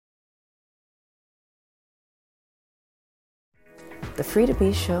The Free to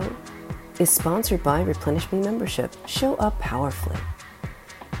Be Show is sponsored by Replenish Me membership. Show up powerfully.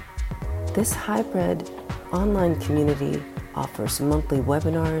 This hybrid online community offers monthly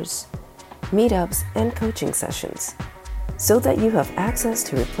webinars, meetups, and coaching sessions so that you have access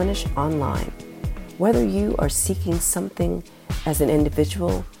to Replenish online. Whether you are seeking something as an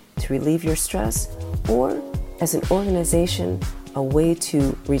individual to relieve your stress or as an organization, a way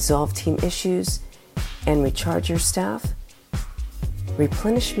to resolve team issues and recharge your staff,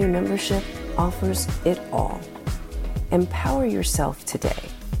 Replenish Me membership offers it all. Empower yourself today.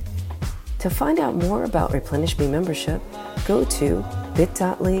 To find out more about Replenish Me membership, go to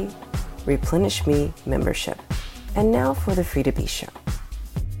bit.ly Replenish Me membership. And now for the Free to Be Show.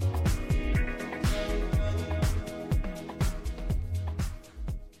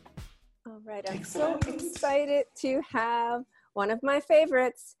 All right, I'm so excited to have one of my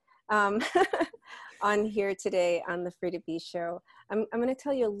favorites on here today on the Free to Be Show. I'm going to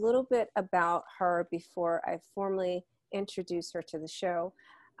tell you a little bit about her before I formally introduce her to the show.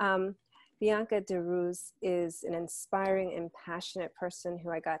 Bianca DeRuz is an inspiring and passionate person who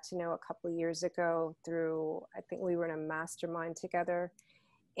I got to know a couple of years ago through, I think we were in a mastermind together.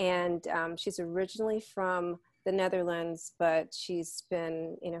 And she's originally from the Netherlands, but she's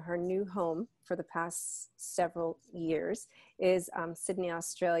been, her new home for the past several years is Sydney,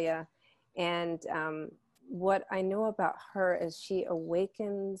 Australia. And what I know about her is she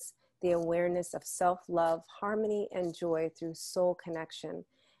awakens the awareness of self-love, harmony, and joy through soul connection.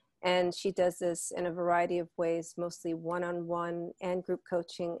 And she does this in a variety of ways, mostly one-on-one and group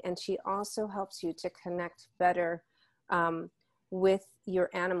coaching. And she also helps you to connect better with your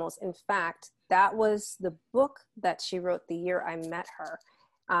animals. In fact, that was the book that she wrote the year I met her.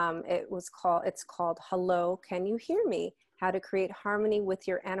 It's called Hello, Can You Hear Me? How to Create Harmony with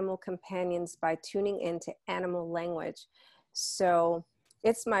Your Animal Companions by Tuning Into Animal Language. So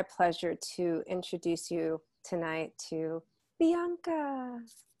it's my pleasure to introduce you tonight to Bianca.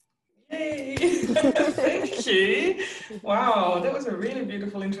 Yay! Thank you. Wow, that was a really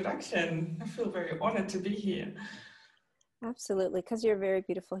beautiful introduction. I feel very honored to be here. Absolutely, because you're a very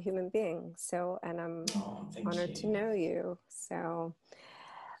beautiful human being. So, and I'm honored to know you. So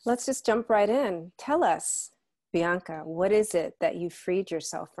let's just jump right in. Tell us, Bianca, what is it that you freed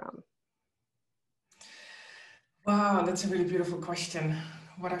yourself from? Wow, that's a really beautiful question.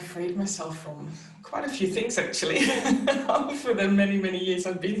 What I freed myself from? Quite a few things, actually, for the many, many years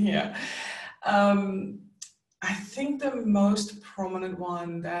I've been here. I think the most prominent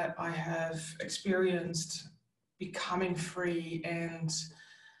one that I have experienced becoming free and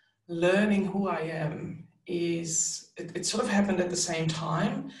learning who I am is, it sort of happened at the same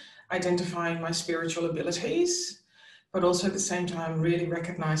time, identifying my spiritual abilities, but also at the same time really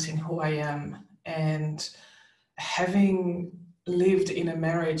recognizing who I am. And having lived in a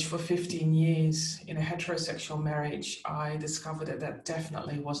marriage for 15 years, in a heterosexual marriage, I discovered that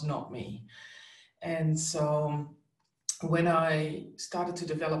definitely was not me. And so when I started to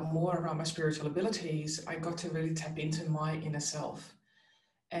develop more around my spiritual abilities, I got to really tap into my inner self.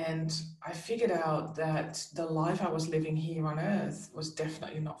 And I figured out that the life I was living here on earth was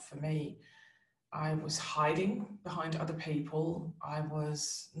definitely not for me. I was hiding behind other people. I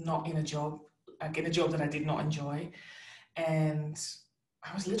was not in a job that I did not enjoy. And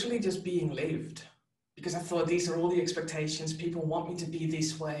I was literally just being lived because I thought these are all the expectations. People want me to be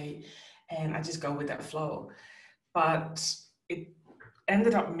this way. And I just go with that flow. But it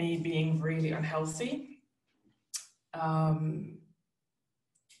ended up me being really unhealthy.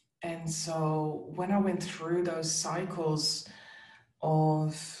 And so when I went through those cycles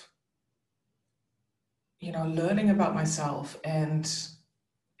of, learning about myself, and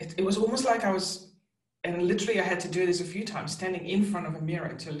it was almost like and literally I had to do this a few times, standing in front of a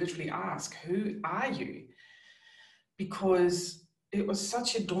mirror to literally ask, who are you? Because it was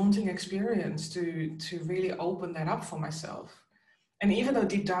such a daunting experience to really open that up for myself. And even though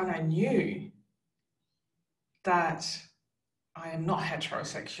deep down I knew that I am not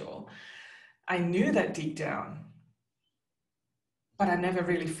heterosexual, I knew that deep down, but I never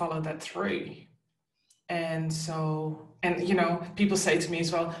really followed that through. And so, people say to me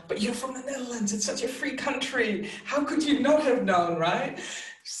as well, but you're from the Netherlands, it's such a free country. How could you not have known, right?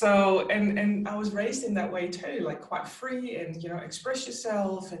 So, and I was raised in that way too, like quite free and, express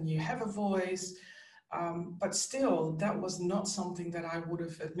yourself and you have a voice. But still, that was not something that I would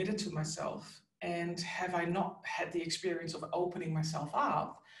have admitted to myself. And have I not had the experience of opening myself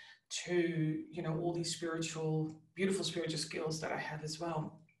up to, all these beautiful spiritual skills that I have as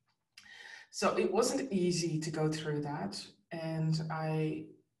well. So it wasn't easy to go through that. And I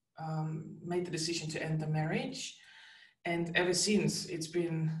made the decision to end the marriage. And ever since, it's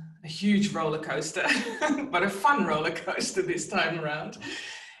been a huge roller coaster, but a fun roller coaster this time around.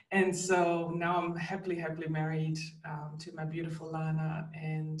 And so now I'm happily married to my beautiful Lana,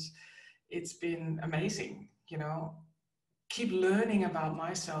 and it's been amazing, you know, keep learning about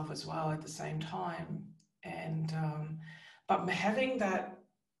myself as well at the same time. And, but having that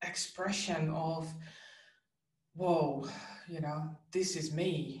expression of, whoa, you know, this is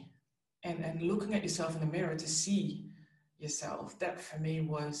me, and looking at yourself in the mirror to see yourself, that for me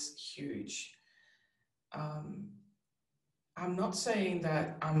was huge. I'm not saying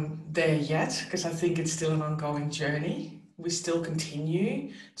that I'm there yet, because I think it's still an ongoing journey. We still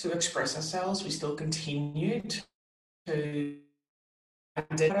continue to express ourselves. We still continue to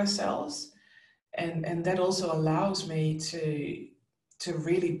identify ourselves. And that also allows me to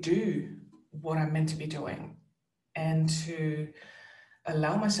really do what I'm meant to be doing, and to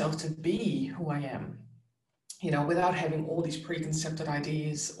allow myself to be who I am, you know, without having all these preconceived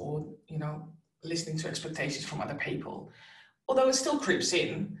ideas, or, you know, listening to expectations from other people. Although it still creeps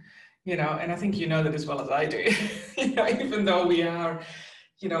in, you know, and I think you know that as well as I do, you know, even though we are,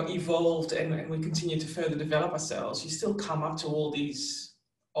 you know, evolved and we continue to further develop ourselves, you still come up to all these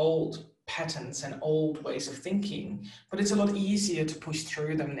old patterns and old ways of thinking, but it's a lot easier to push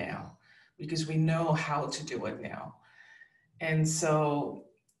through them now because we know how to do it now. And so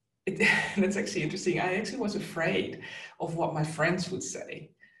that's actually interesting. I actually was afraid of what my friends would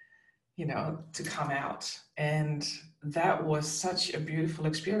say, you know, to come out. And that was such a beautiful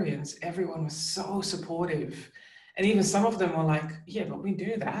experience. Everyone was so supportive. And even some of them were like, yeah, but we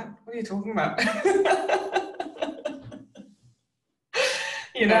do that. What are you talking about?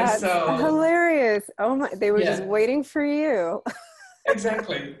 You know, That's so hilarious. Oh my, they were just yeah, waiting for you.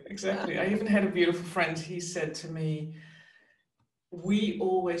 exactly. I even had a beautiful friend. He said to me, we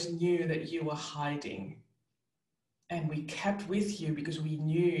always knew that you were hiding, and we kept with you because we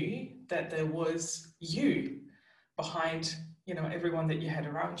knew that there was you behind, you know, everyone that you had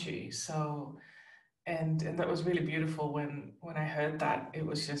around you. So, and that was really beautiful when I heard that. It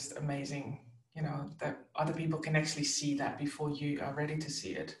was just amazing, you know, that other people can actually see that before you are ready to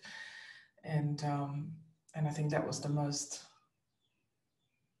see it. And I think that was the most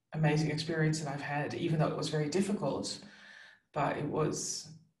amazing experience that I've had, even though it was very difficult, but it was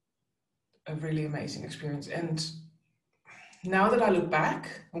a really amazing experience. And now that I look back,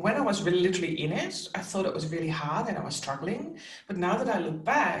 when I was really literally in it, I thought it was really hard and I was struggling. But now that I look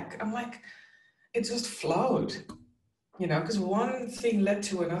back, I'm like, it just flowed, you know, because one thing led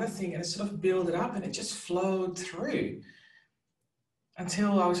to another thing, and it sort of built it up, and it just flowed through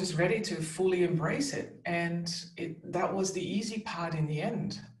until I was just ready to fully embrace it. And that was the easy part in the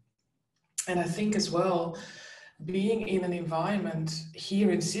end. And I think as well, being in an environment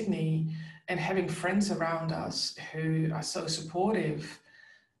here in Sydney and having friends around us who are so supportive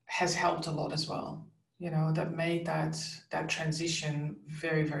has helped a lot as well. You know, that made that transition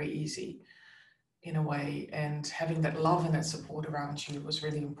very, very easy in a way. And having that love and that support around you was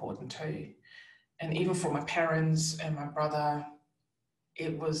really important too. And even for my parents and my brother,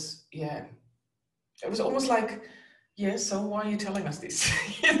 it was, yeah, it was almost like, yeah, so why are you telling us this?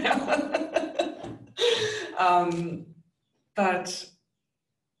 You know? But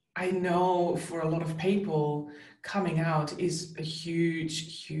I know for a lot of people, coming out is a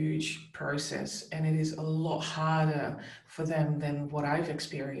huge process, and it is a lot harder for them than what I've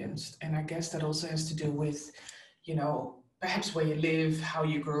experienced. And I guess that also has to do with, you know, perhaps where you live, how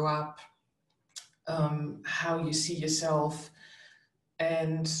you grew up, how you see yourself.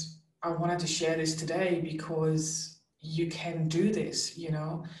 And I wanted to share this today because you can do this, you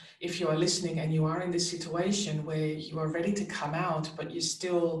know, if you are listening and you are in this situation where you are ready to come out, but you're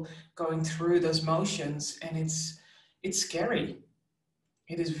still going through those motions, and it's scary.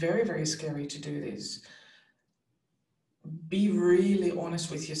 It is very, very scary to do this. Be really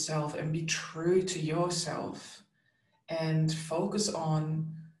honest with yourself and be true to yourself, and focus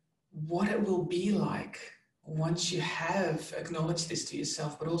on what it will be like once you have acknowledged this to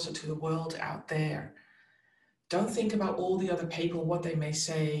yourself, but also to the world out there. Don't think about all the other people, what they may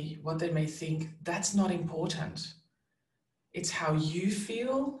say, what they may think. That's not important. It's how you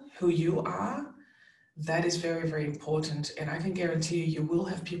feel, who you are. That is very, very important. And I can guarantee you, you will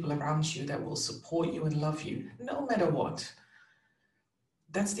have people around you that will support you and love you, no matter what.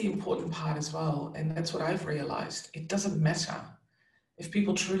 That's the important part as well. And that's what I've realized. It doesn't matter. If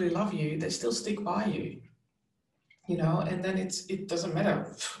people truly love you, they still stick by you. You know, and then it doesn't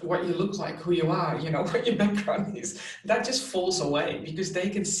matter what you look like, who you are, you know, what your background is. That just falls away because they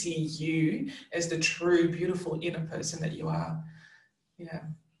can see you as the true, beautiful inner person that you are. Yeah.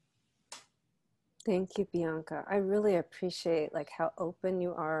 Thank you, Bianca. I really appreciate like how open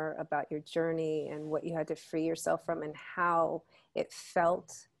you are about your journey and what you had to free yourself from and how it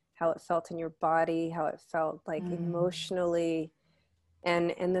felt in your body, how it felt like Mm. emotionally,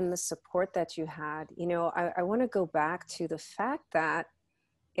 and then the support that you had. You know, I want to go back to the fact that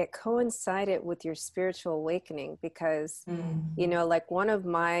it coincided with your spiritual awakening because, you Mm. know, like one of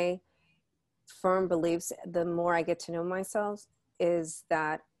my firm beliefs, the more I get to know myself, is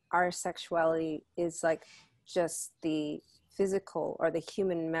that our sexuality is like just the physical or the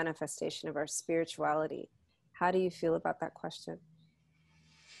human manifestation of our spirituality. How do you feel about that question?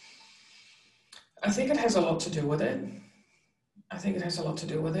 I think it has a lot to do with it. I think it has a lot to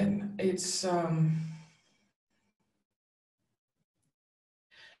do with it. It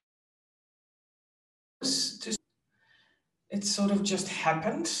sort of just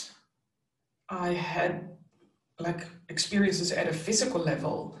happened. I had like experiences at a physical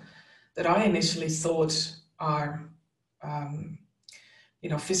level that I initially thought are, um,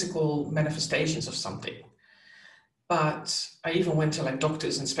 physical manifestations of something. But I even went to like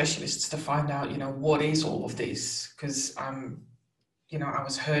doctors and specialists to find out, what is all of this? Because I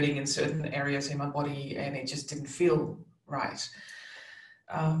was hurting in certain areas in my body and it just didn't feel right.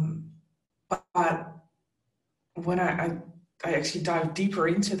 Um, but when I actually dived deeper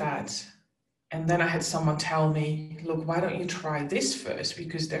into that, and then I had someone tell me, look, why don't you try this first?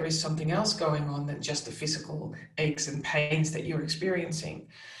 Because there is something else going on than just the physical aches and pains that you're experiencing.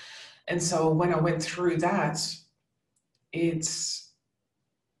 And so when I went through that, it's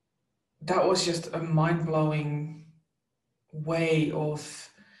that was just a mind-blowing way of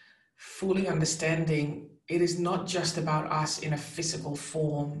fully understanding it is not just about us in a physical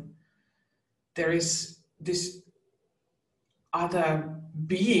form. There is this other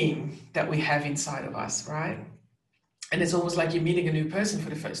being that we have inside of us, right? And it's almost like you're meeting a new person for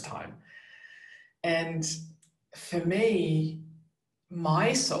the first time. And for me,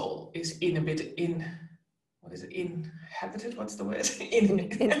 my soul is what is it? Inhabited? What's the word?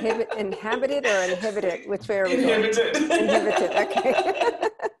 Inhabited or inhibited? Which way are we going? Inhibited. Inhibited. Okay.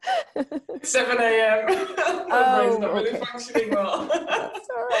 7 a.m. My brain's not Oh, really okay. functioning well. That's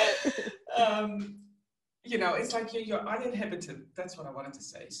all right. um, it's like you're uninhibited. That's what I wanted to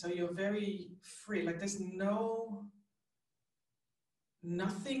say. So you're very free. Like there's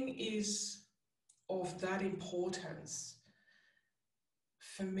nothing is of that importance.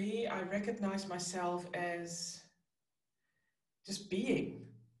 For me, I recognize myself as just being.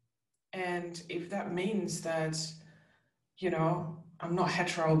 And if that means that, I'm not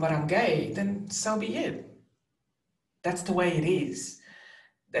hetero, but I'm gay, then so be it. That's the way it is.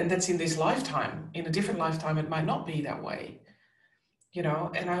 And that's in this lifetime. In a different lifetime, it might not be that way.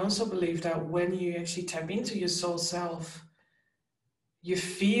 And I also believe that when you actually tap into your soul self, you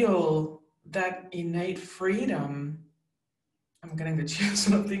feel that innate freedom. I'm getting the chills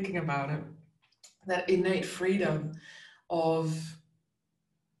when I'm thinking about it. That innate freedom of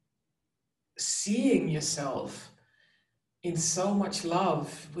seeing yourself in so much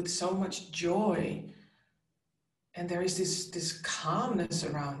love, with so much joy. And there is this calmness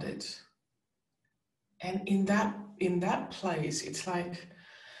around it. And in that place, it's like,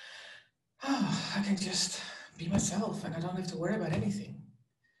 oh, I can just be myself and I don't have to worry about anything.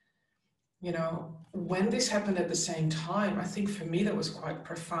 When this happened at the same time, I think for me that was quite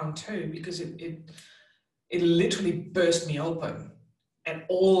profound too, because it literally burst me open at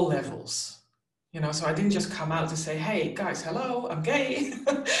all levels. So I didn't just come out to say, hey guys, hello, I'm gay,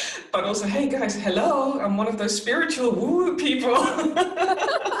 but also, hey guys, hello, I'm one of those spiritual woo people.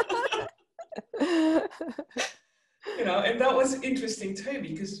 And that was interesting too,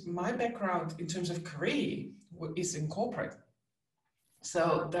 because my background in terms of career is in corporate.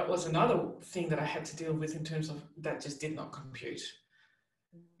 So that was another thing that I had to deal with in terms of that just did not compute.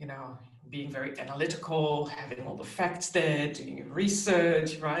 Being very analytical, having all the facts there, doing your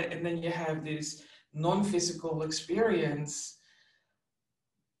research, right? And then you have this non-physical experience,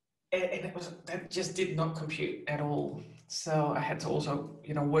 and that just did not compute at all. So I had to also,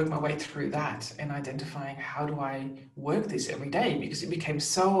 work my way through that and identifying how do I work this every day, because it became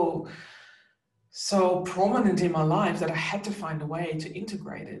so prominent in my life that I had to find a way to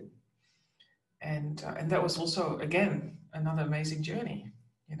integrate it. And that was also, again, another amazing journey,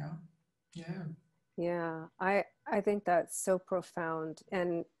 yeah. Yeah, I think that's so profound.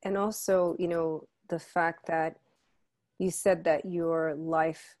 And also, you know, the fact that you said that your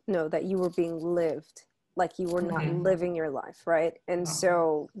life, no, that you were being lived, like you were not Mm-hmm. living your life, right? And No.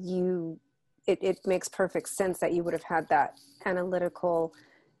 so it makes perfect sense that you would have had that analytical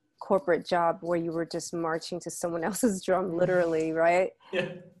corporate job where you were just marching to someone else's drum, literally, right? Yeah.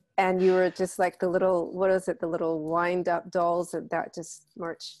 And you were just like the little, what is it? The little wind up dolls that just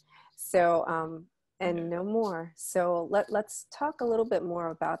march. So, and no more. So let's talk a little bit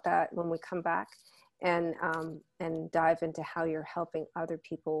more about that when we come back, and dive into how you're helping other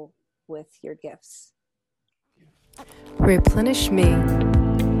people with your gifts. Replenish me.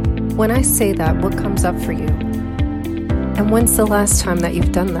 When I say that, what comes up for you? And when's the last time that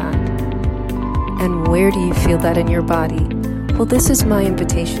you've done that? And where do you feel that in your body? Well, this is my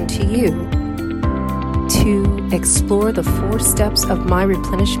invitation to you to explore the 4 steps of my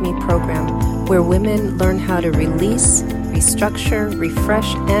Replenish Me program, where women learn how to release, restructure,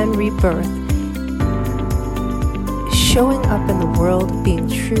 refresh, and rebirth, showing up in the world, being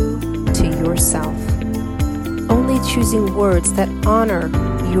true to yourself, only choosing words that honor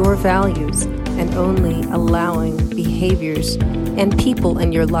your values, and only allowing behaviors and people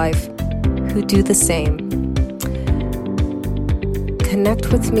in your life who do the same.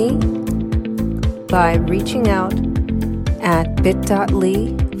 Connect with me by reaching out at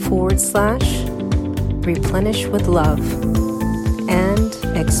bit.ly/replenish with love and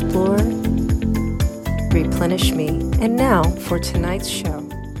explore Replenish Me. And now for tonight's show.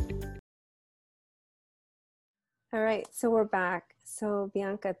 All right, so we're back. So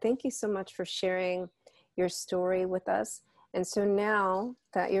Bianca, thank you so much for sharing your story with us. And so now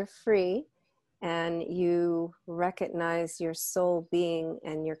that you're free and you recognize your soul being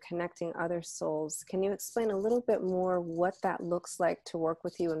and you're connecting other souls, can you explain a little bit more what that looks like to work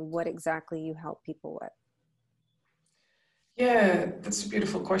with you and what exactly you help people with? Yeah, that's a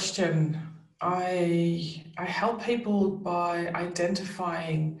beautiful question. I help people by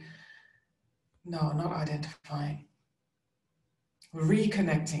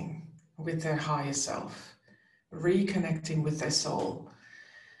reconnecting with their higher self, reconnecting with their soul.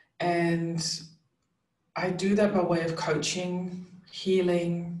 And I do that by way of coaching,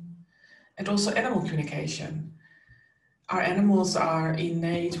 healing, and also animal communication. Our animals are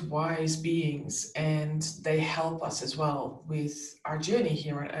innate, wise beings, and they help us as well with our journey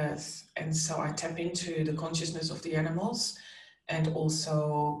here on Earth. And so I tap into the consciousness of the animals. And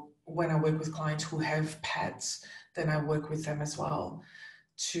also when I work with clients who have pets, then I work with them as well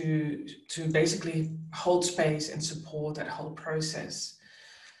to basically hold space and support that whole process.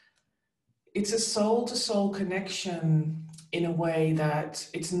 It's a soul-to-soul connection in a way that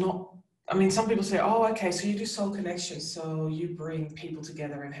it's not, I mean, some people say, oh, okay, so you do soul connection, so you bring people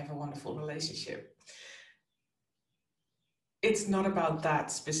together and have a wonderful relationship. It's not about that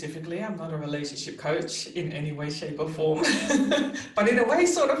specifically. I'm not a relationship coach in any way, shape, or form. But in a way,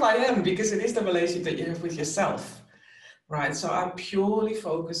 sort of I am, because it is the relationship that you have with yourself, right? So I purely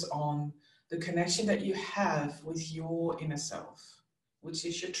focus on the connection that you have with your inner self, which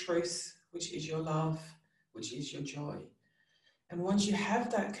is your truth, which is your love, which is your joy. And once you have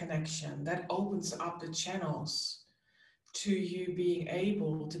that connection, that opens up the channels to you being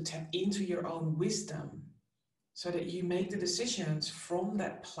able to tap into your own wisdom so that you make the decisions from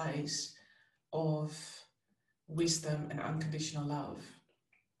that place of wisdom and unconditional love.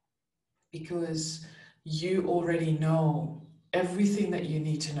 Because you already know everything that you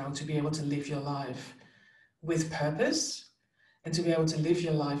need to know to be able to live your life with purpose and to be able to live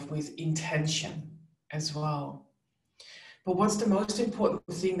your life with intention as well. But what's the most important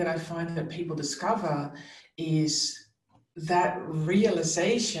thing that I find that people discover is that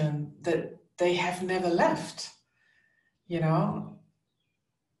realization that they have never left. You know,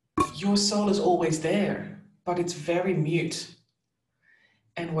 your soul is always there, but it's very mute.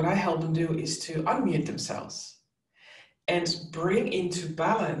 And what I help them do is to unmute themselves and bring into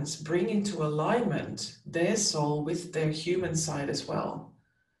balance, bring into alignment their soul with their human side as well.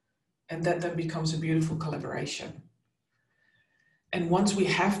 And that then becomes a beautiful collaboration. And once we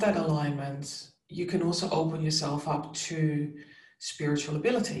have that alignment, you can also open yourself up to spiritual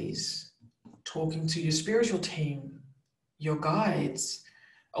abilities, talking to your spiritual team, your guides,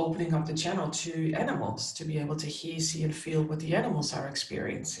 opening up the channel to animals to be able to hear, see, and feel what the animals are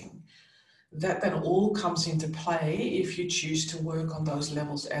experiencing. That then all comes into play if you choose to work on those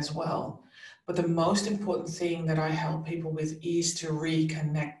levels as well. But the most important thing that I help people with is to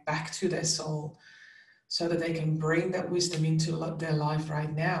reconnect back to their soul so that they can bring that wisdom into their life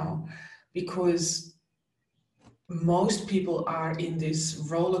right now. Because most people are in this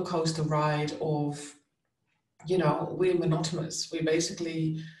roller coaster ride of, you know, we're monotonous. We're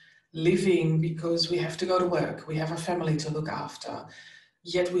basically living because we have to go to work. We have a family to look after.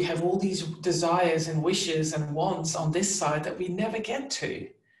 Yet we have all these desires and wishes and wants on this side that we never get to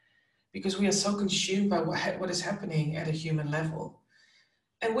because we are so consumed by what is happening at a human level.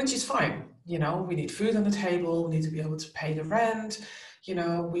 And which is fine. You know, we need food on the table, we need to be able to pay the rent, you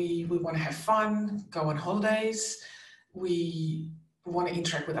know, we want to have fun, go on holidays, we want to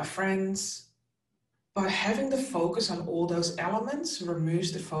interact with our friends. But having the focus on all those elements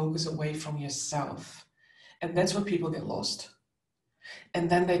removes the focus away from yourself. And that's where people get lost. And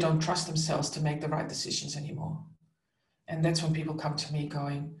then they don't trust themselves to make the right decisions anymore. And that's when people come to me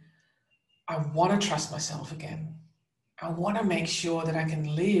going, I want to trust myself again. I want to make sure that I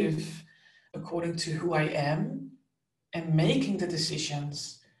can live according to who I am and making the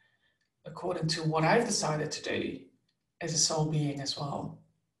decisions according to what I've decided to do as a soul being as well.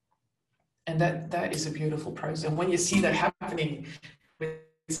 And that is a beautiful process. And when you see that happening, when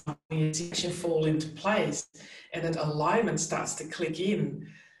you see action fall into place and that alignment starts to click in,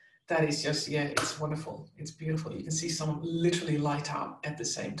 that is just, yeah, it's wonderful. It's beautiful. You can see someone literally light up at the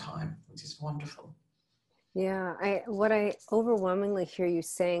same time, which is wonderful. Yeah, what I overwhelmingly hear you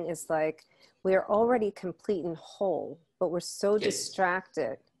saying is like, we're already complete and whole, but we're so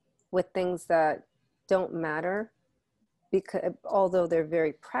distracted with things that don't matter, because although they're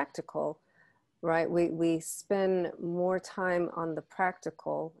very practical, right? We spend more time on the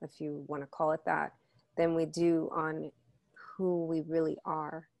practical, if you want to call it that, than we do on who we really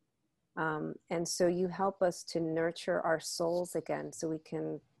are. And so you help us to nurture our souls again so we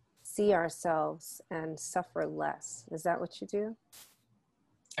can see ourselves and suffer less. Is that what you do?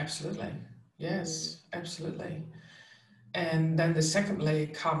 Absolutely. Yes, absolutely. And then the second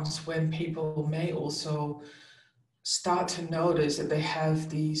leg comes when people may also start to notice that they have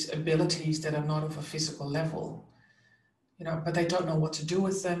these abilities that are not of a physical level, you know, but they don't know what to do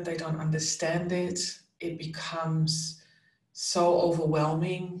with them. They don't understand it. It becomes so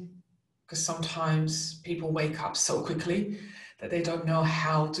overwhelming because sometimes people wake up so quickly that they don't know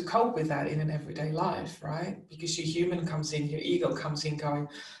how to cope with that in an everyday life, right? Because your human comes in, your ego comes in going,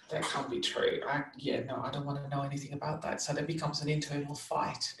 that can't be true. I don't want to know anything about that. So there becomes an internal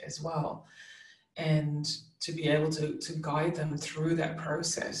fight as well. And to be able to guide them through that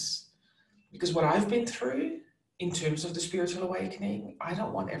process. Because what I've been through in terms of the spiritual awakening, I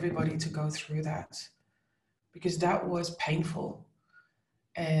don't want everybody to go through that, because that was painful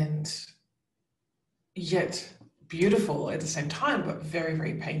and yet beautiful at the same time, but very,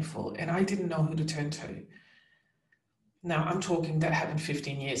 very painful. And I didn't know who to turn to. Now, I'm talking that happened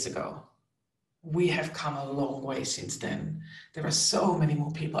 15 years ago. We have come a long way since then. There are so many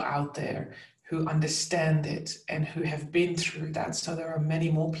more people out there who understand it and who have been through that. So there are many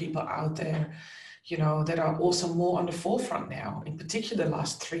more people out there, you know, that are also more on the forefront now. In particular, the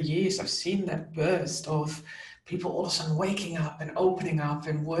last 3 years, I've seen that burst of people all of a sudden waking up and opening up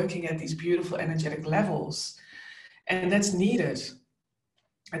and working at these beautiful energetic levels. And that's needed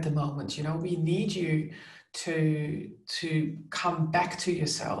at the moment. You know, we need you to come back to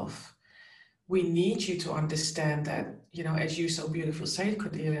yourself. We need you to understand that, you know, as you so beautifully said,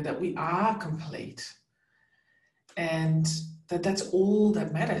 Cordelia, that we are complete and that that's all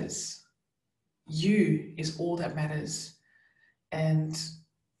that matters. You is all that matters. And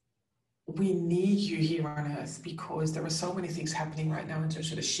we need you here on earth because there are so many things happening right now in terms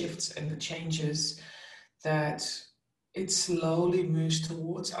of the shifts and the changes that it slowly moves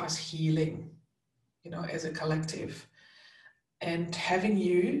towards us healing, you know, as a collective. And having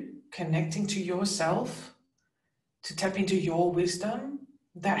you connecting to yourself, to tap into your wisdom,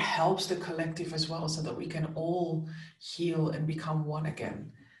 that helps the collective as well, so that we can all heal and become one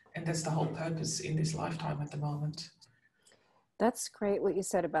again. And that's the whole purpose in this lifetime at the moment. That's great what you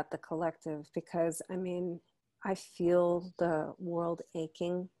said about the collective, because I mean, I feel the world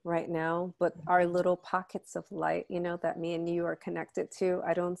aching right now, but our little pockets of light, you know, that me and you are connected to,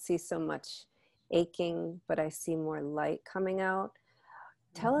 I don't see so much aching, but I see more light coming out.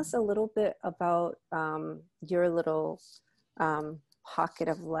 Tell us a little bit about your little pocket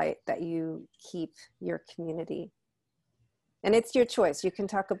of light that you keep your community. And it's your choice. You can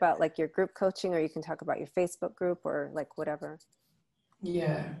talk about like your group coaching, or you can talk about your Facebook group, or like whatever.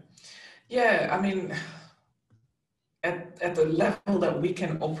 Yeah. I mean, at the level that we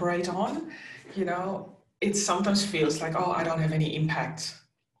can operate on, you know, it sometimes feels like, oh, I don't have any impact.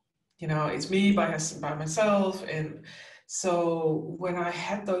 You know, it's me by myself. And so when I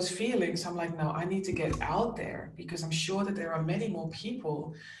had those feelings, I'm like, no, I need to get out there, because I'm sure that there are many more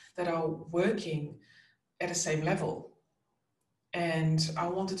people that are working at the same level. And I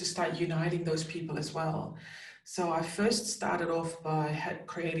wanted to start uniting those people as well. So I first started off by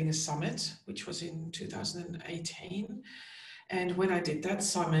creating a summit, which was in 2018. And when I did that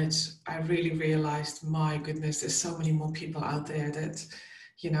summit, I really realized, my goodness, there's so many more people out there that,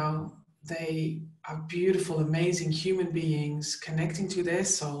 you know, they are beautiful, amazing human beings connecting to their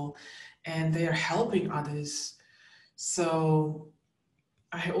soul and they are helping others. So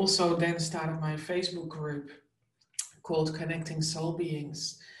I also then started my Facebook group called Connecting Soul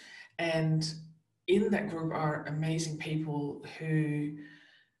Beings. And in that group are amazing people who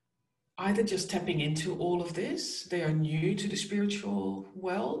either just tapping into all of this, they are new to the spiritual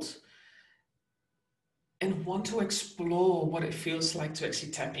world and want to explore what it feels like to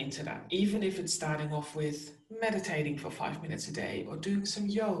actually tap into that, even if it's starting off with meditating for 5 minutes a day, or doing some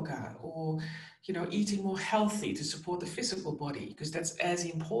yoga, or eating more healthy to support the physical body, because that's as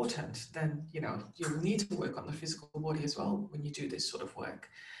important. Then you'll need to work on the physical body as well when you do this sort of work.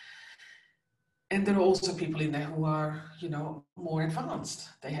 And there are also people in there who are, more advanced.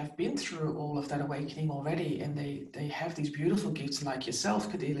 They have been through all of that awakening already, and they have these beautiful gifts like yourself,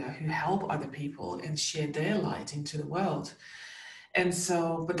 Cordelia, who help other people and share their light into the world. And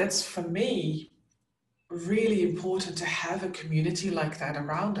so, but that's, for me, really important to have a community like that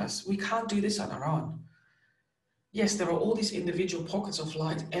around us. We can't do this on our own. Yes, there are all these individual pockets of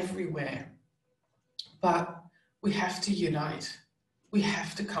light everywhere, but we have to unite. We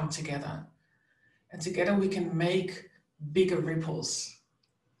have to come together. And together we can make bigger ripples.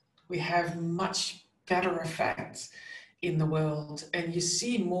 We have much better effects in the world. And you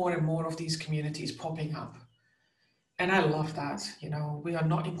see more and more of these communities popping up. And I love that. We are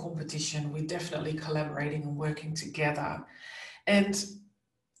not in competition. We're definitely collaborating and working together. And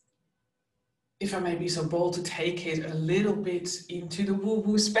if I may be so bold to take it a little bit into the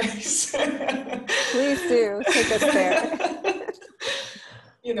woo-woo space. Please do. Take us there.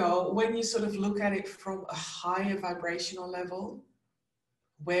 When you sort of look at it from a higher vibrational level,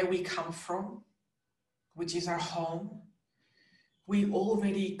 where we come from, which is our home, we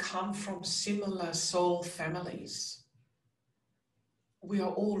already come from similar soul families. We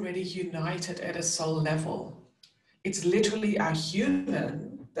are already united at a soul level. It's literally our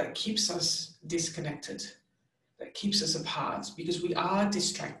human that keeps us disconnected, that keeps us apart, because we are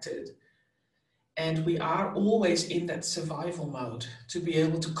distracted. And we are always in that survival mode to be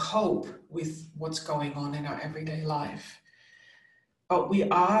able to cope with what's going on in our everyday life. But we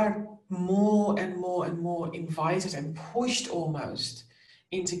are more and more and more invited and pushed almost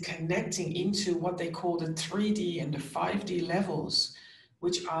into connecting into what they call the 3D and the 5D levels,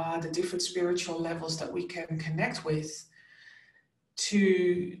 which are the different spiritual levels that we can connect with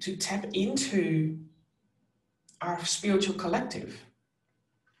to tap into our spiritual collective.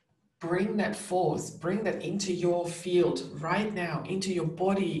 Bring that forth, bring that into your field right now, into your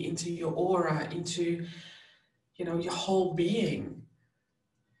body, into your aura, into, your whole being.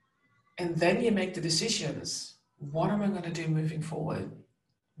 And then you make the decisions. What am I going to do moving forward?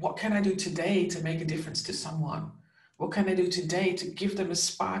 What can I do today to make a difference to someone? What can I do today to give them a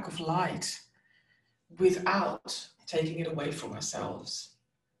spark of light without taking it away from ourselves?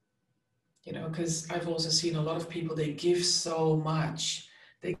 Because I've also seen a lot of people, they give so much.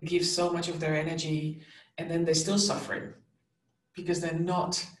 They give so much of their energy, and then they're still suffering because they're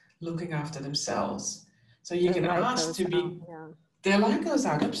not looking after themselves. So you can ask to be, their light goes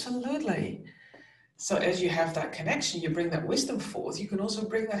out, absolutely. So as you have that connection, you bring that wisdom forth, you can also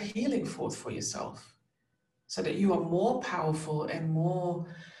bring that healing forth for yourself so that you are more powerful and more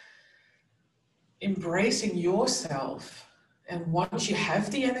embracing yourself. And once you have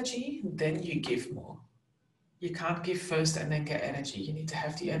the energy, then you give more. You can't give first and then get energy. You need to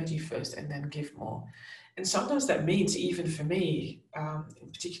have the energy first and then give more. And sometimes that means, even for me, in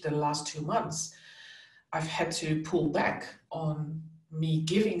particular the last 2 months, I've had to pull back on me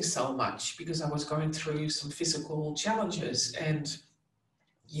giving so much because I was going through some physical challenges, and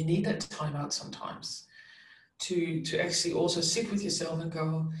you need that time out sometimes to actually also sit with yourself and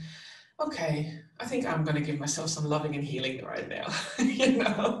go, okay, I think I'm going to give myself some loving and healing right now,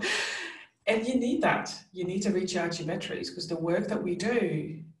 And you need that. You need to recharge your batteries, because the work that we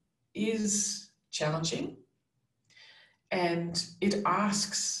do is challenging and it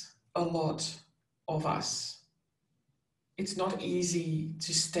asks a lot of us. It's not easy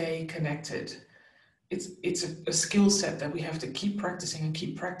to stay connected. It's a skill set that we have to keep practicing and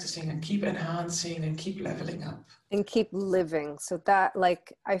keep practicing and keep enhancing and keep leveling up. And keep living. So that,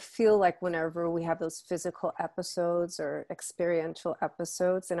 I feel like whenever we have those physical episodes or experiential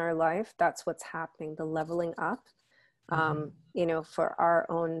episodes in our life, that's what's happening, the leveling up, for our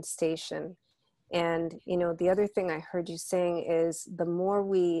own station. And, the other thing I heard you saying is the more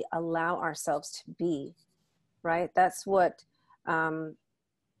we allow ourselves to be, right? That's what,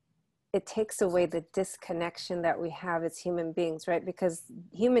 it takes away the disconnection that we have as human beings, right? Because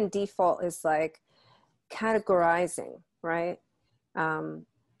human default is categorizing, right?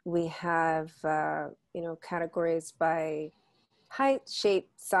 We have, categories by height, shape,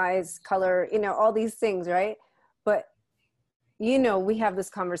 size, color, you know, all these things, right? But, you know, we have this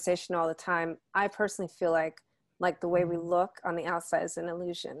conversation all the time. I personally feel like the way we look on the outside is an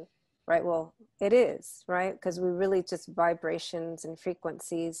illusion, right? Well, it is, right? Because we really just vibrations and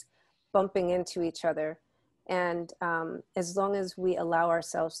frequencies bumping into each other. And as long as we allow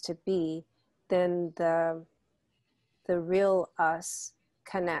ourselves to be, then the real us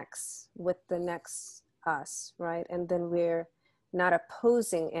connects with the next us, right? And then we're not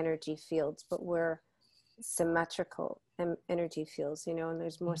opposing energy fields, but we're symmetrical energy fields, you know, and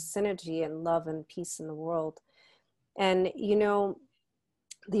there's more synergy and love and peace in the world. And, you know,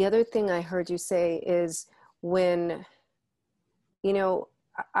 the other thing I heard you say is when, you know,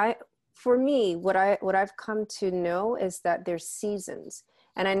 for me, what I've come to know is that there's seasons.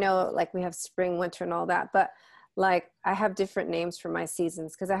 And I know like we have spring, winter and all that, but like I have different names for my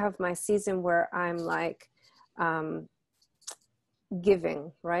seasons, because I have my season where I'm like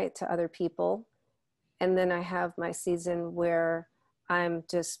giving, right, to other people. And then I have my season where I'm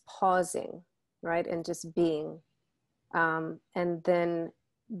just pausing, right, and just being. And then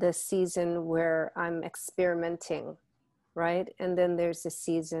the season where I'm experimenting, right? And then there's a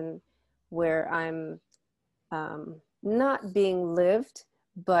season where I'm not being lived,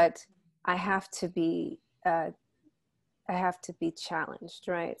 but I have to be challenged,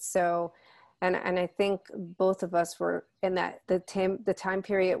 right? So, and I think both of us were in that the time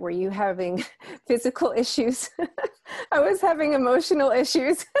period where you having physical issues, I was having emotional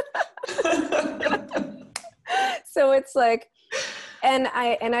issues. So it's like, and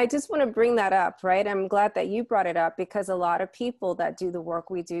I just want to bring that up, right? I'm glad that you brought it up, because a lot of people that do the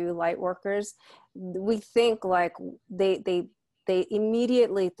work we do, light workers, we think like they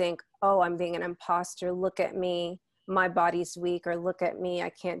immediately think, oh, I'm being an imposter. Look at me. My body's weak, or look at me. I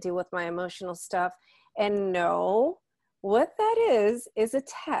can't deal with my emotional stuff. And no, what that is a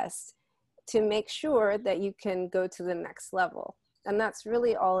test to make sure that you can go to the next level. And that's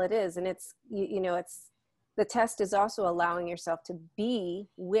really all it is. And it's, you know, it's, the test is also allowing yourself to be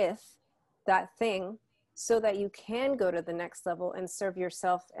with that thing so that you can go to the next level and serve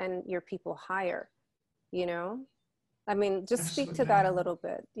yourself and your people higher, you know? I mean, just speak to Absolutely. that a little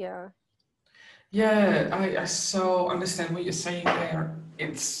bit. Yeah. Yeah, I so understand what you're saying there.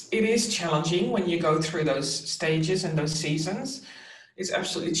 It is challenging when you go through those stages and those seasons. It's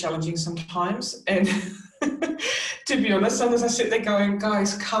absolutely challenging sometimes. And to be honest, sometimes I sit there going,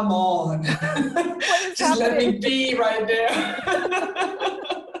 guys, come on. What is Just let happening? me be right there.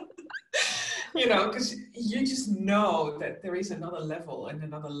 You know, because you just know that there is another level and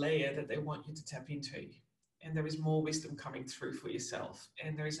another layer that they want you to tap into. And there is more wisdom coming through for yourself.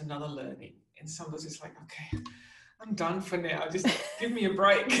 And there is another learning. And sometimes it's like, okay, I'm done for now. Just give me a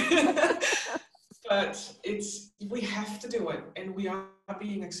break. But we have to do it, and we are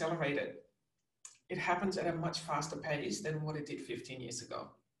being accelerated. It happens at a much faster pace than what it did 15 years ago.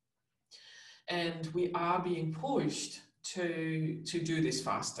 And we are being pushed to do this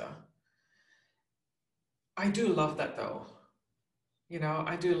faster. I do love that though. You know,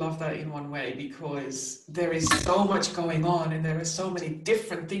 I do love that in one way, because there is so much going on and there are so many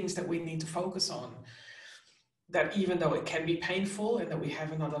different things that we need to focus on, that even though it can be painful and that we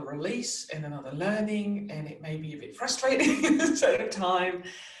have another release and another learning, and it may be a bit frustrating at the same time,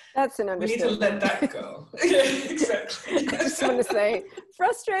 That's an we need to understatement. let that go. Yeah, exactly. I just want to say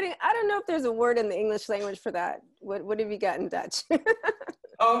frustrating. I don't know if there's a word in the English language for that. What have you got in Dutch?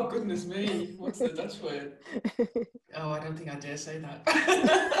 Oh, goodness me. What's the Dutch word? Oh, I don't think I dare say that.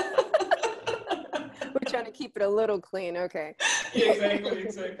 We're trying to keep it a little clean. Okay. Yeah,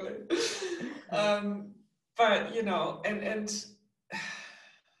 exactly. But, you know, and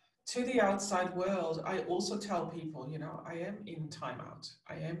to the outside world, I also tell people, you know, I am in timeout.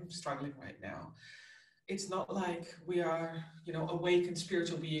 I am struggling right now. It's not like we are, you know, awakened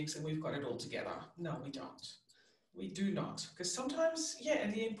spiritual beings and we've got it all together. No, we don't. We do not. Because sometimes, yeah,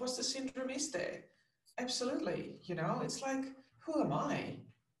 the imposter syndrome is there. Absolutely. You know, it's like, who am I?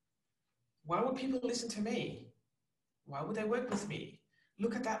 Why would people listen to me? Why would they work with me?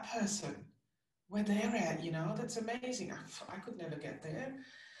 Look at that person, where they're at, you know, that's amazing. I could never get there.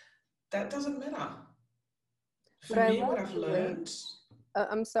 That doesn't matter. For But I me, love what I've the way, learned.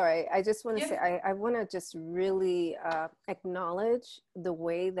 I'm sorry. I just want to Yeah. say, I want to just really acknowledge the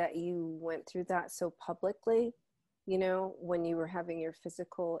way that you went through that so publicly, you know, when you were having your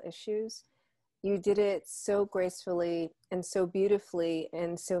physical issues. You did it so gracefully and so beautifully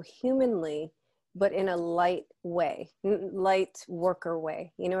and so humanly, but in a light way, light worker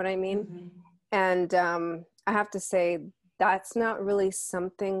way. You know what I mean? Mm-hmm. And I have to say, that's not really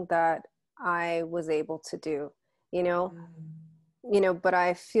something that I was able to do, you know? but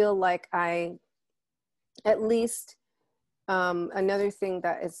I feel like at least, another thing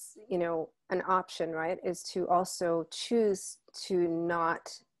that is, an option, right, is to also choose to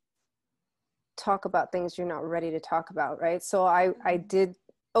not talk about things you're not ready to talk about, right? So I did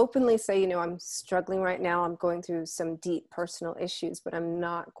openly say, I'm struggling right now. I'm going through some deep personal issues, but I'm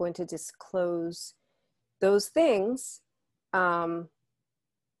not going to disclose those things.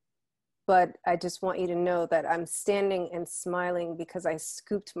 But I just want you to know that I'm standing and smiling because I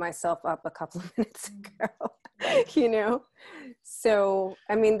scooped myself up a couple of minutes ago, So,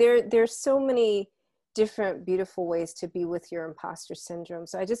 I mean, there's so many different beautiful ways to be with your imposter syndrome.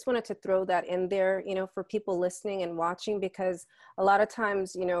 So I just wanted to throw that in there, for people listening and watching, because a lot of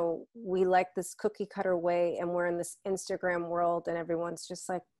times, we like this cookie cutter way, and we're in this Instagram world and everyone's just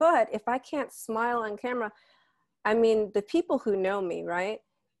like, but if I can't smile on camera, I mean, the people who know me, right?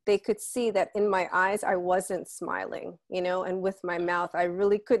 They could see that in my eyes, I wasn't smiling, and with my mouth, I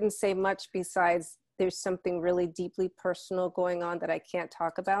really couldn't say much besides there's something really deeply personal going on that I can't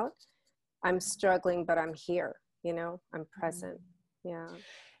talk about. I'm struggling, but I'm here, I'm present. Yeah.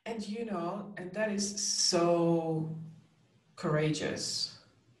 And, and that is so courageous.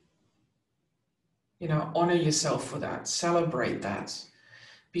 Honor yourself for that, celebrate that,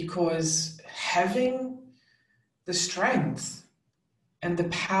 because having the strength and the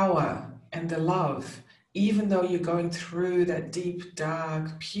power and the love, even though you're going through that deep,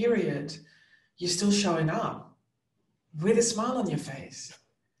 dark period, you're still showing up with a smile on your face.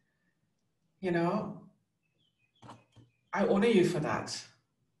 I honor you for that.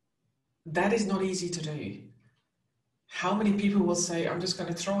 That is not easy to do. How many people will say, I'm just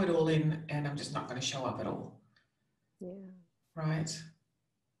going to throw it all in and I'm just not going to show up at all? Yeah. Right?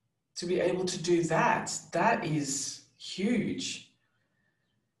 To be able to do that is huge.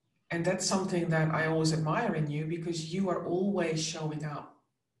 And that's something that I always admire in you, because you are always showing up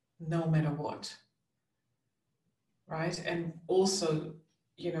no matter what. Right? And also,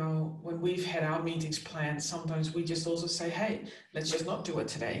 when we've had our meetings planned, sometimes we just also say, hey, let's just not do it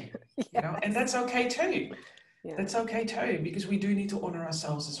today. Yes. And that's okay too. Yeah. That's okay too, because we do need to honor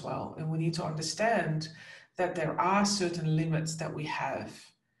ourselves as well. And we need to understand that there are certain limits that we have,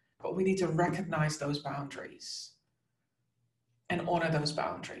 but we need to recognize those boundaries and honor those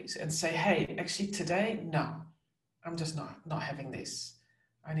boundaries and say, hey, actually today, no, I'm just not having this.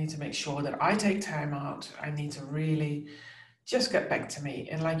 I need to make sure that I take time out. I need to really just get back to me.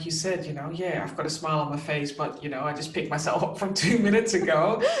 And like you said, yeah, I've got a smile on my face, but, I just picked myself up from 2 minutes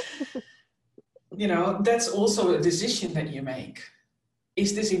ago. That's also a decision that you make.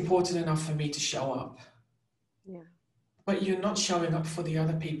 Is this important enough for me to show up? Yeah. But you're not showing up for the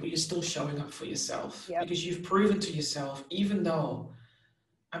other people. You're still showing up for yourself. Yep. Because you've proven to yourself, even though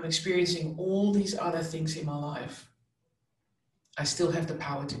I'm experiencing all these other things in my life, I still have the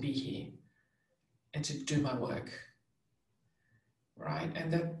power to be here and to do my work. Right?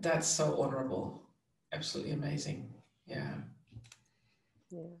 And that's so honorable. Absolutely amazing. Yeah.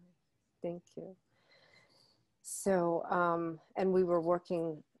 Yeah. Thank you. So, and we were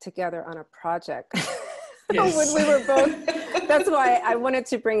working together on a project. Yes. When we were both, that's why I wanted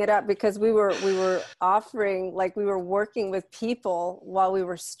to bring it up, because we were offering, like, we were working with people while we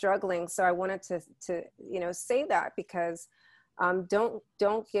were struggling. So I wanted to say that, because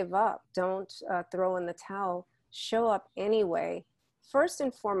don't give up. Don't throw in the towel. Show up anyway. First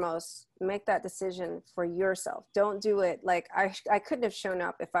and foremost, make that decision for yourself. Don't do it like I couldn't have shown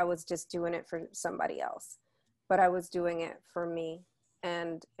up if I was just doing it for somebody else, but I was doing it for me,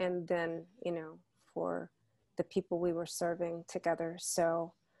 and then for the people we were serving together.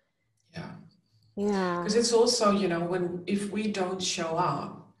 So yeah, yeah, because it's also if we don't show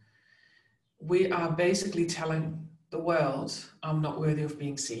up, we are basically telling the world, I'm not worthy of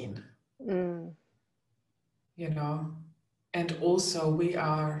being seen. And also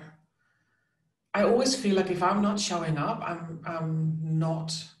I always feel like if I'm not showing up, I'm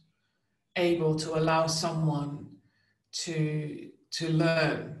not able to allow someone to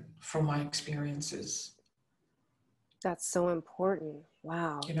learn from my experiences. That's so important.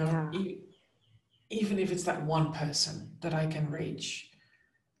 Wow. Yeah. Even if it's that one person that I can reach,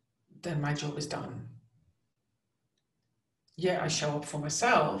 then my job is done. Yeah, I show up for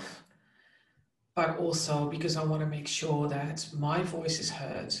myself, but also because I want to make sure that my voice is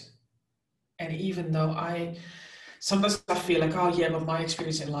heard. And even though sometimes I feel like, oh yeah, but my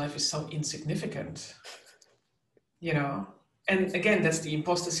experience in life is so insignificant, And again, that's the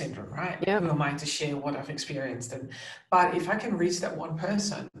imposter syndrome, right? Yep. Who am I to share what I've experienced? But if I can reach that one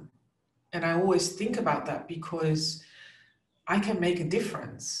person, and I always think about that because I can make a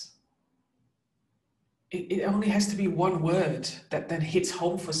difference. it only has to be one word that then hits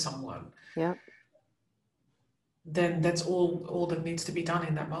home for someone. Yeah. Then that's all that needs to be done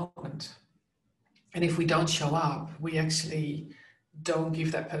in that moment. And if we don't show up, we actually don't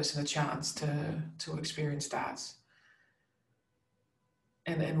give that person a chance to experience that.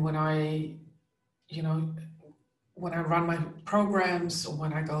 And when I, you know, when I run my programs, or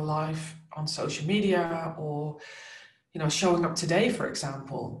when I go live on social media, or, you know, showing up today, for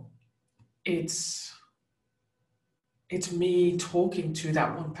example, it's me talking to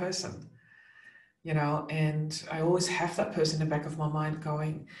that one person, you know, and I always have that person in the back of my mind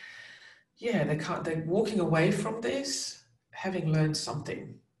going, yeah, they're walking away from this having learned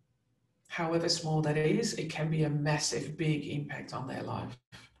something. However small that is, it can be a massive, big impact on their life,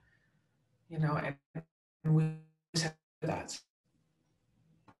 you know, and we always have that.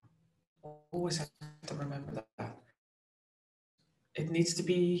 Always have to remember that. It needs to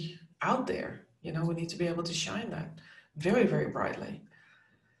be out there, you know, we need to be able to shine that very, very brightly.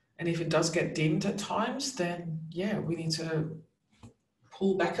 And if it does get dimmed at times, then yeah, we need to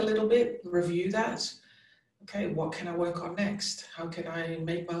pull back a little bit, review that. Okay, what can I work on next? How can I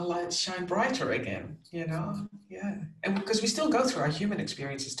make my light shine brighter again? You know, yeah. And because we still go through our human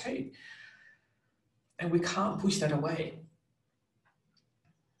experiences too. And we can't push that away.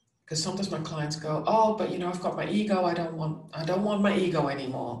 Because sometimes my clients go, oh, but you know, I've got my ego. I don't want my ego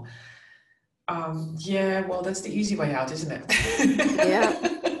anymore. Yeah, well, that's the easy way out, isn't it? Yeah.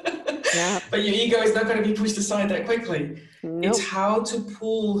 Yeah. But your ego is not going to be pushed aside that quickly. Nope. It's how to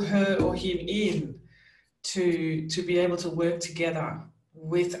pull her or him in to be able to work together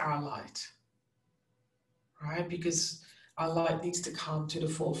with our light, right? Because our light needs to come to the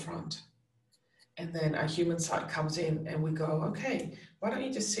forefront. And then our human side comes in and we go, okay, why don't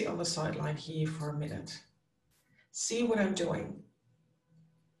you just sit on the sideline here for a minute? See what I'm doing.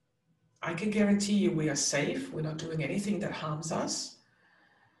 I can guarantee you we are safe. We're not doing anything that harms us.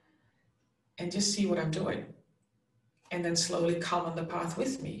 And just see what I'm doing. And then slowly come on the path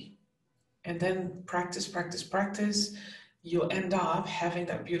with me. And then practice, practice, practice. You'll end up having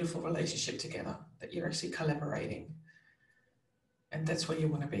that beautiful relationship together, that you're actually collaborating. And that's where you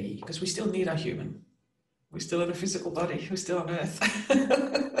want to be, because we still need our human. We're still in a physical body. We're still on Earth.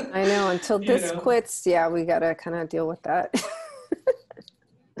 I know, until this quits, yeah, we got to kind of deal with that.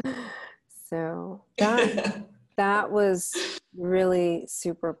 So that was really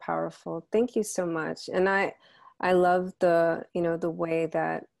super powerful. Thank you so much. And I love the, you know, the way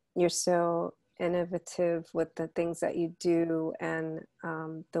that you're so innovative with the things that you do, and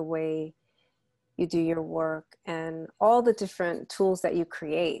the way you do your work, and all the different tools that you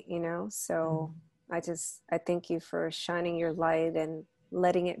create, you know. So I thank you for shining your light and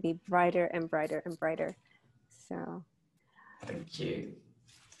letting it be brighter and brighter and brighter. So thank you.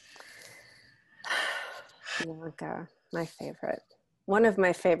 Bianca, my favorite. One of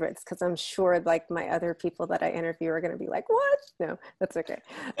my favorites, because I'm sure like my other people that I interview are going to be like, what? No, that's okay.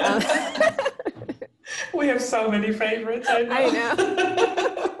 We have so many favorites. I know.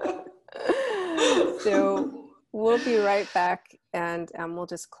 So we'll be right back, and we'll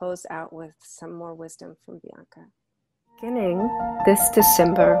just close out with some more wisdom from Bianca. Beginning this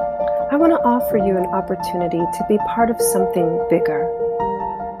December, I want to offer you an opportunity to be part of something bigger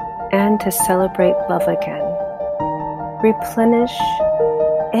and to celebrate love again, replenish,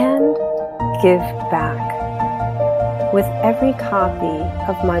 and give back. With every copy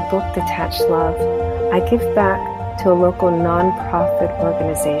of my book, Detached Love, I give back to a local nonprofit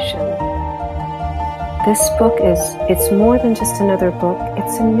organization. This book it's more than just another book,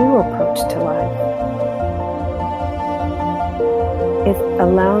 it's a new approach to life. It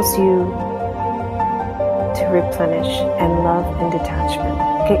allows you to replenish and love and detachment.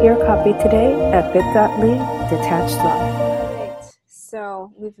 Get your copy today at bit.ly/detached-love. Right.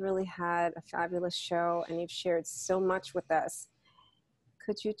 So we've really had a fabulous show, and you've shared so much with us.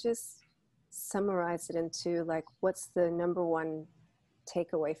 Could you just summarize it into like, what's the number one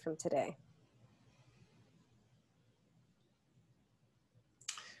takeaway from today?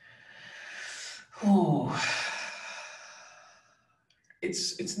 Oh,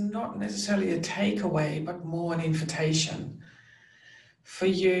 it's not necessarily a takeaway, but more an invitation for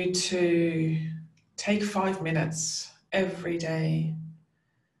you to take 5 minutes every day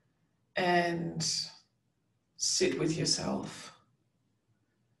and sit with yourself.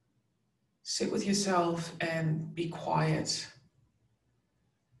 Sit with yourself and be quiet.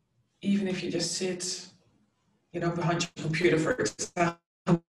 Even if you just sit, you know, behind your computer, for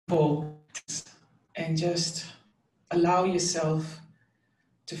example, and just allow yourself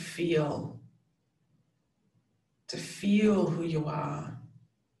to feel who you are,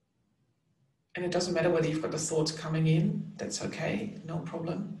 And it doesn't matter whether you've got the thoughts coming in, that's okay, no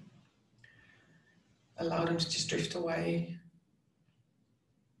problem. Allow them to just drift away.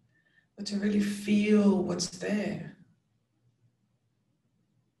 But to really feel what's there.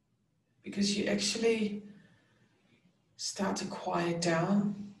 Because you actually start to quiet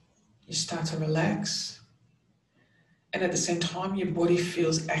down, you start to relax, and at the same time your body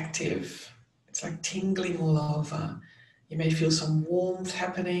feels active. It's like tingling all over. You may feel some warmth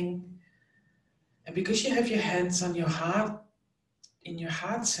happening. And because you have your hands on your heart, in your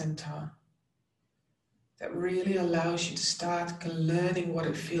heart center, that really allows you to start learning what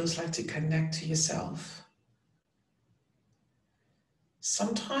it feels like to connect to yourself.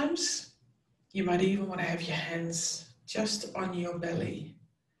 Sometimes you might even want to have your hands just on your belly,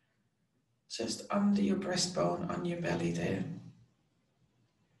 just under your breastbone, on your belly there.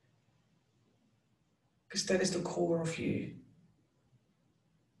 Because that is the core of you.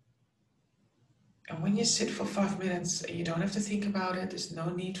 And when you sit for 5 minutes, and you don't have to think about it, there's no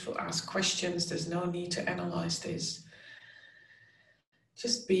need to ask questions, there's no need to analyze this.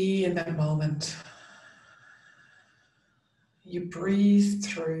 Just be in that moment. You breathe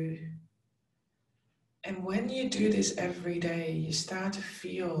through. And when you do this every day, you start to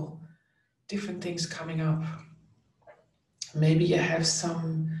feel different things coming up. Maybe you have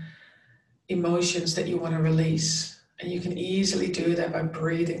some emotions that you want to release, and you can easily do that by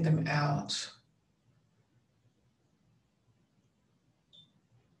breathing them out.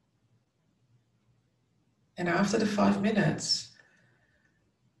 And after the 5 minutes,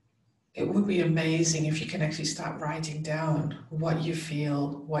 it would be amazing if you can actually start writing down what you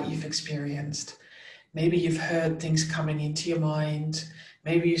feel, what you've experienced. Maybe you've heard things coming into your mind.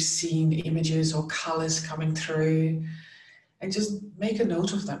 Maybe you've seen images or colors coming through, and just make a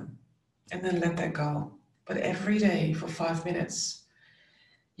note of them and then let that go. But every day for 5 minutes,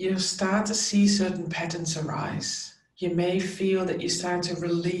 you'll start to see certain patterns arise. You may feel that you're starting to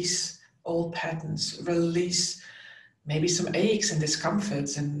release old patterns, release maybe some aches and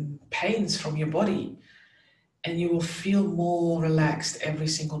discomforts and pains from your body. And you will feel more relaxed every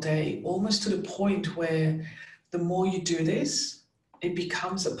single day, almost to the point where the more you do this, it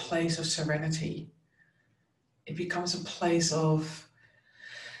becomes a place of serenity. It becomes a place of,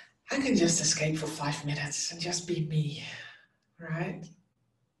 I can just escape for 5 minutes and just be me, right?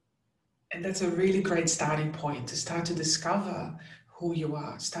 And that's a really great starting point to start to discover who you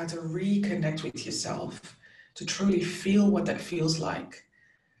are, start to reconnect with yourself, to truly feel what that feels like.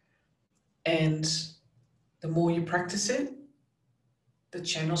 And the more you practice it, the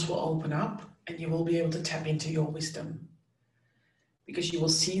channels will open up and you will be able to tap into your wisdom. Because you will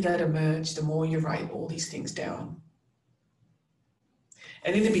see that emerge the more you write all these things down.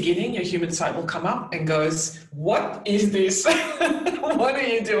 And in the beginning, your human side will come up and goes, what is this? What are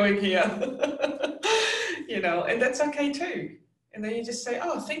you doing here? You know, and that's okay too. And then you just say,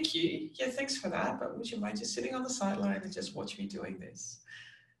 oh, thank you. Yeah, thanks for that. But would you mind just sitting on the sideline and just watch me doing this?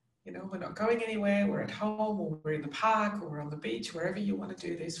 You know, we're not going anywhere. We're at home, or we're in the park, or we're on the beach, wherever you want to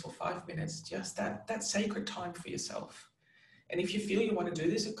do this for 5 minutes, just that sacred time for yourself. And if you feel you want to do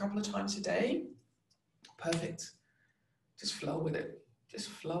this a couple of times a day, perfect. Just flow with it. Just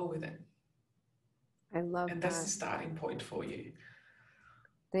flow with it. I love that. And that's the starting point for you.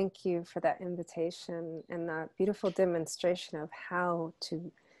 Thank you for that invitation and that beautiful demonstration of how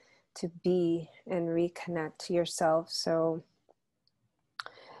to be and reconnect to yourself. So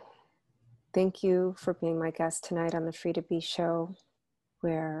thank you for being my guest tonight on the Free to Be show,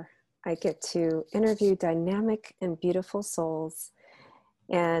 where I get to interview dynamic and beautiful souls.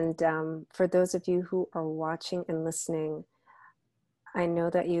 And for those of you who are watching and listening, I know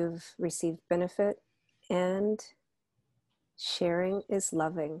that you've received benefit, and sharing is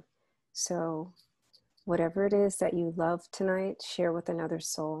loving. So whatever it is that you love tonight, share with another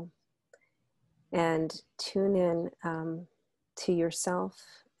soul. And tune in to yourself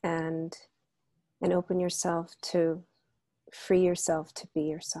and open yourself to free yourself to be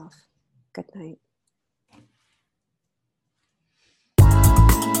yourself. Good night.